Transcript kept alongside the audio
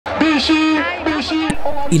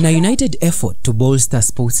In a united effort to bolster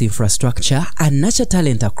sports infrastructure and nurture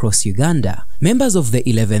talent across Uganda, members of the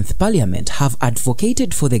 11th Parliament have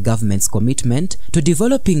advocated for the government's commitment to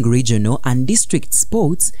developing regional and district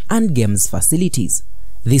sports and games facilities.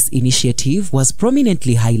 This initiative was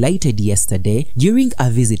prominently highlighted yesterday during a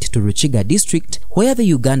visit to Ruchiga district, where the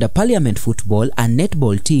Uganda Parliament football and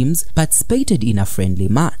netball teams participated in a friendly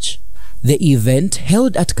match. The event,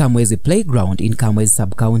 held at Kigezi Playground in Kigezi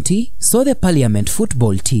sub-county, saw the Parliament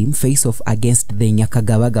football team face off against the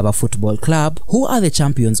Nyakagabagaba Football Club, who are the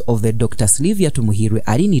champions of the Dr. Sylvia Tumuhirwe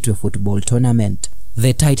Arinitwe football tournament.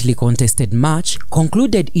 The tightly contested match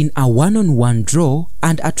concluded in a one-on-one draw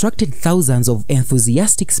and attracted thousands of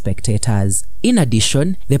enthusiastic spectators. In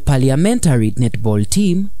addition, the Parliamentary netball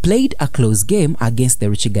team played a close game against the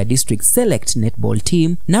Ruchiga District Select netball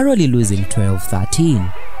team, narrowly losing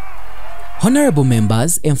 12-13. Honorable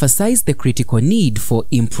members emphasized the critical need for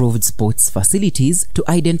improved sports facilities to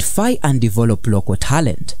identify and develop local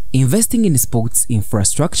talent. Investing in sports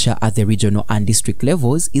infrastructure at the regional and district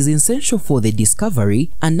levels is essential for the discovery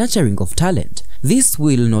and nurturing of talent. This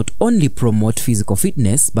will not only promote physical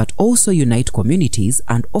fitness but also unite communities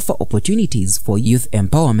and offer opportunities for youth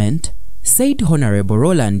empowerment, said Honorable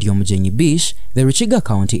Roland Yomjenyi-Bish, the Ruchiga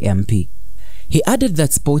County MP. He added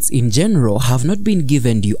that sports in general have not been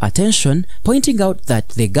given due attention, pointing out that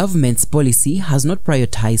the government's policy has not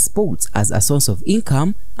prioritized sports as a source of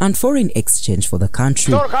income and foreign exchange for the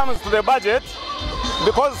country. It all comes to the budget,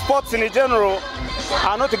 because sports in general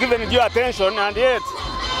are not given due attention, and yet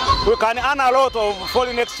we can earn a lot of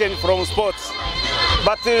foreign exchange from sports.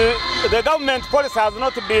 But the government policy has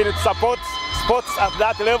not been to support sports at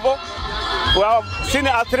that level. We have seen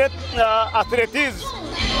athletes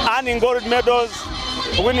earning gold medals,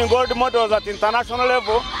 winning gold medals at international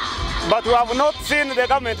level, but we have not seen the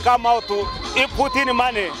government come out to put in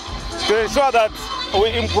money to ensure that we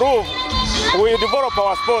improve, we develop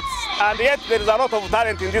our sports, and yet there is a lot of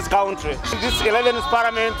talent in this country. This 11th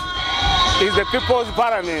Parliament is the people's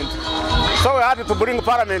parliament. So we had to bring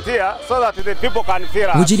parliament here so that the people can feel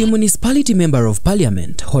us. Bujiri Municipality Member of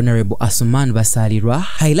Parliament, Honorable Asuman Basalirwa,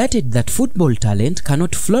 highlighted that football talent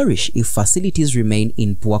cannot flourish if facilities remain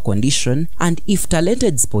in poor condition and if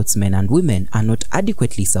talented sportsmen and women are not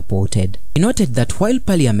adequately supported. He noted that while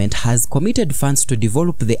Parliament has committed funds to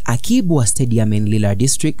develop the Akibwa Stadium in Lila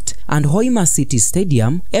District and Hoima City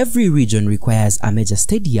Stadium, every region requires a major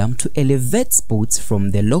stadium to elevate sports from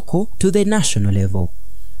the local to the national level.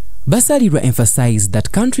 Basalirwa emphasized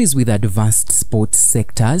that countries with advanced sports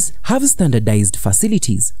sectors have standardized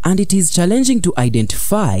facilities, and it is challenging to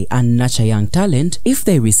identify and nurture young talent if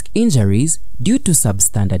they risk injuries due to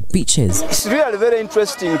substandard pitches. It's really very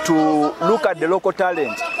interesting to look at the local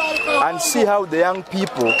talent and see how the young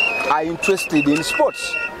people are interested in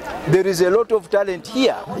sports. There is a lot of talent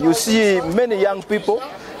here. You see many young people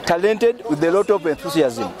talented with a lot of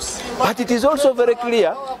enthusiasm. But it is also very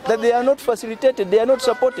clear that they are not facilitated, they are not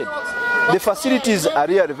supported. The facilities are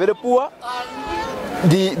really very poor.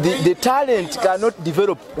 The talent cannot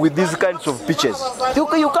develop with these kinds of pitches. You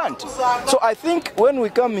can't. So I think when we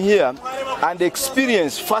come here and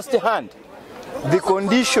experience firsthand the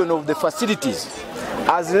condition of the facilities,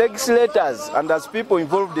 as legislators and as people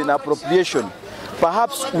involved in appropriation,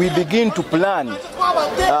 perhaps we begin to plan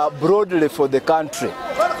broadly for the country.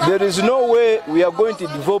 There is no way we are going to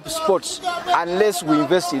develop sports unless we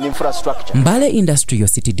invest in infrastructure. Mbale Industrial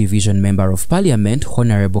City Division Member of Parliament,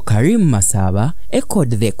 Honorable Karim Masaba, echoed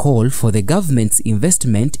the call for the government's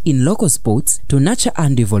investment in local sports to nurture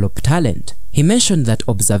and develop talent. He mentioned that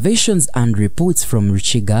observations and reports from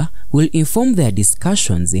Ruchiga will inform their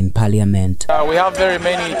discussions in Parliament. We have very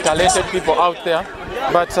many talented people out there,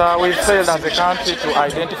 but we've failed as a country to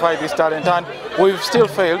identify this talent, and we've still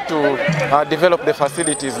failed to develop the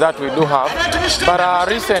facilities that we do have. But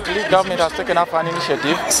recently, government has taken up an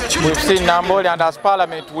initiative. We've seen Namboli, and as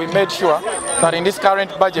Parliament, we made sure that in this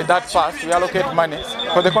current budget that passed, we allocate money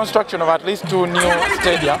for the construction of at least 2 new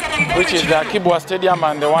stadiums, which is the Akibwa Stadium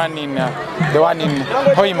and the one in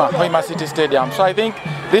Hoima City Stadium. So I think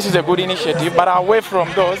this is a good initiative, but away from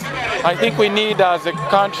those, I think we need as a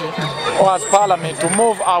country or as Parliament to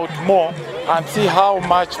move out more and see how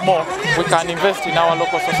much more we can invest in our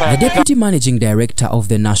local society. The Deputy Managing Director of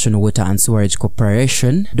the National Water and Sewerage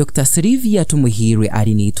Corporation, Dr. Sylvia Tumuhirwe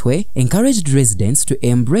Arinitwe, encouraged residents to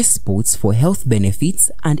embrace sports for health benefits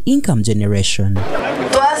and income generation.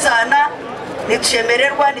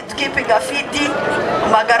 Nituchemererwa nitukipiga fiti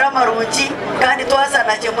magara marungi kandi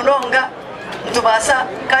twazana munonga ntubasa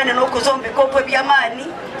kandi no kuzomba ikopo by'amani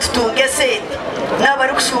tutunge sente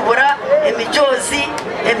n'abari kushubura emijozi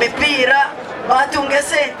emipira batunge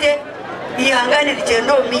sente ihangane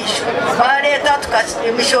rigendo misho bareta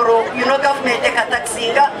tukashimishoro government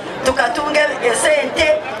ekataxinga tukatunge sente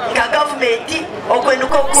ka government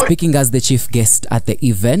okwenuko. Speaking as the chief guest at the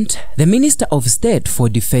event, the Minister of State for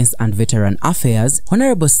Defense and Veteran Affairs,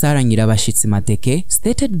 Honorable Sarah Nyirabashitsi-Mateke,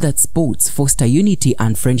 stated that sports foster unity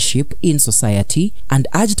and friendship in society and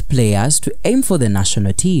urged players to aim for the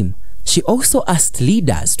national team. She also asked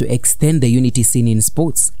leaders to extend the unity seen in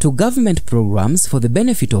sports to government programs for the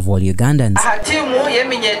benefit of all Ugandans. Timu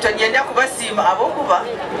yeminyeto ngenda kubasima abokuba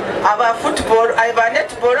aba football aba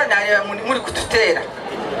netball na muri kututera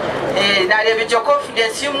na lebejo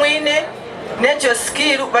confidence yumwine nejo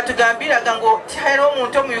skill batugambiraga ngo hero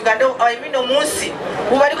umuntu mu Uganda ayimino munsi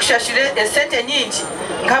ubari kushashire esente nyingi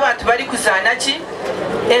nk'abantu bari kuzana ki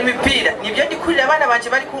emipira nibyo ndikurira abana banje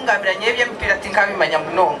bari kungambira nyebye emipira tinkabimanya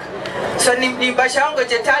munonga. So nimbashango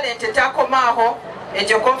je talent takomaho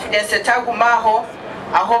ejo confidence tagumaho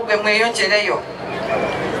ahobwe mweyongereyo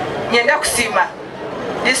nyenda kusima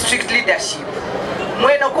district leadership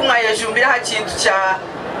mweno kumwayejumbira ha kintu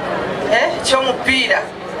cyo mupira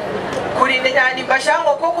kuri nani bashango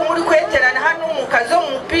koko muri kweterana hano mukazo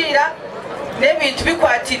mupira n'ebintu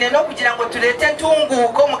bikwatine no kugira ngo turete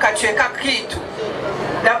tunguko mukacweka kitu.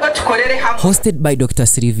 Hosted by Dr.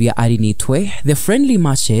 Sylvia Arinitwe, the friendly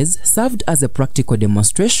matches served as a practical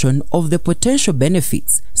demonstration of the potential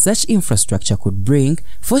benefits such infrastructure could bring,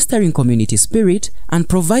 fostering community spirit and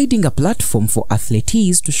providing a platform for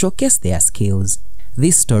athletes to showcase their skills.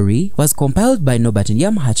 This story was compiled by Norbert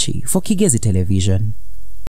Nyamhachi for Kigezi Television.